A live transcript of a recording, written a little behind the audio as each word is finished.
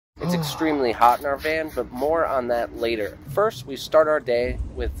It's extremely hot in our van, but more on that later. First, we start our day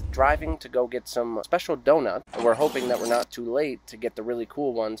with driving to go get some special donuts. And we're hoping that we're not too late to get the really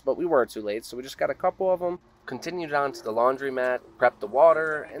cool ones, but we were too late, so we just got a couple of them. Continued on to the laundromat, prepped the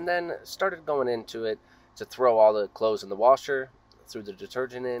water, and then started going into it to throw all the clothes in the washer, threw the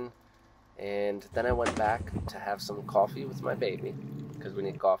detergent in, and then I went back to have some coffee with my baby, because we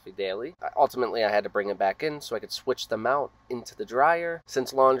need coffee daily. Ultimately, I had to bring it back in so I could switch them out into the dryer.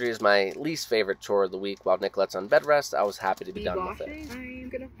 Since laundry is my least favorite chore of the week while Nicolette's on bed rest, I was happy to be done with it. I'm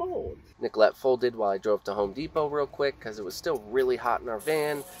gonna fold. Nicolette folded while I drove to Home Depot real quick because it was still really hot in our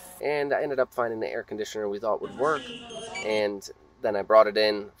van, and I ended up finding the air conditioner we thought would work, and then I brought it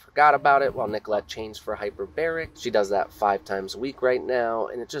in, forgot about it while Nicolette changed for hyperbaric. She does that 5 times a week right now,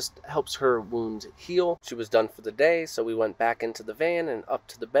 and it just helps her wound heal. She was done for the day, so we went back into the van and up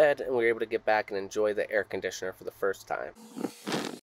to the bed, and we were able to get back and enjoy the air conditioner for the first time.